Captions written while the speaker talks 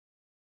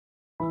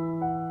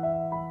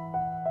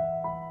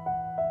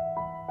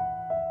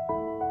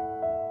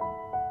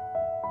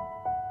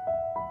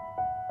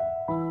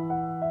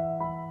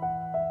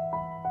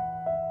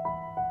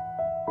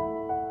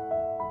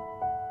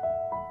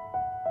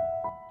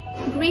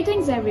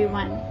Greetings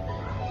everyone.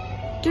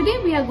 Today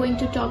we are going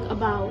to talk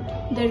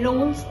about the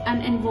roles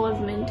and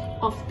involvement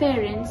of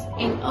parents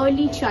in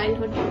early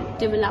childhood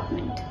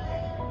development.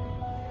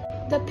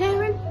 The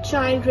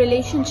parent-child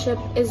relationship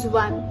is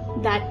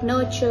one that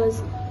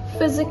nurtures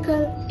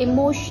physical,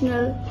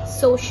 emotional,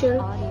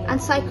 social, and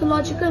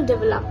psychological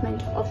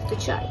development of the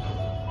child.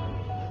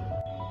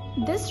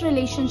 This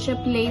relationship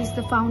lays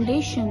the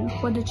foundation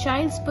for the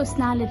child's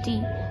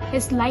personality,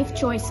 his life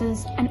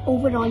choices, and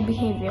overall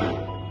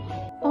behavior.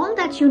 All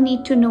that you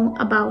need to know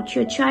about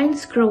your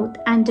child's growth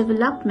and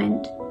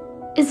development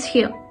is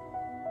here.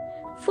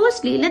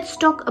 Firstly, let's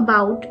talk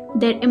about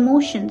their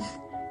emotions.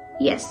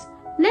 Yes,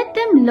 let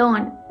them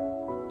learn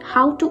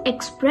how to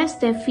express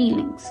their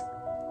feelings.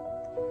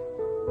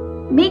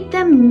 Make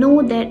them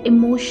know their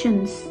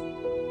emotions,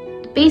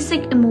 the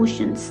basic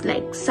emotions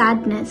like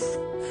sadness,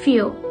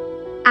 fear,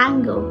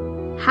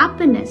 anger,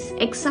 happiness,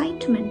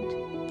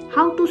 excitement,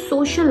 how to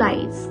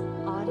socialize.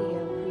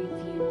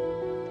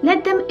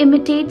 Let them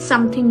imitate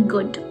something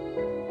good.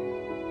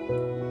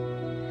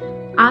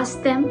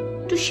 Ask them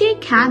to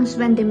shake hands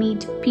when they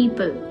meet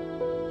people.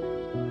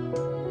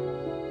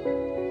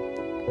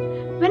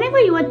 Whenever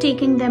you are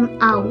taking them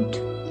out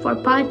for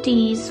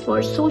parties,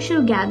 for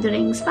social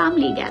gatherings,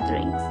 family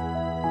gatherings,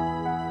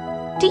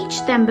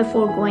 teach them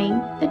before going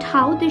that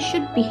how they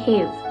should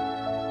behave,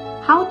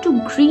 how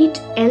to greet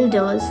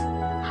elders,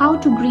 how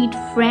to greet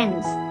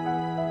friends.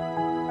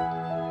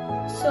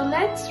 So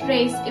let's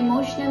raise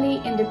emotionally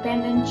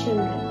independent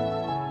children.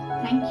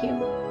 Thank you.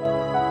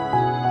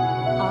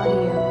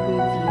 Audio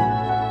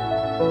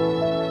preview.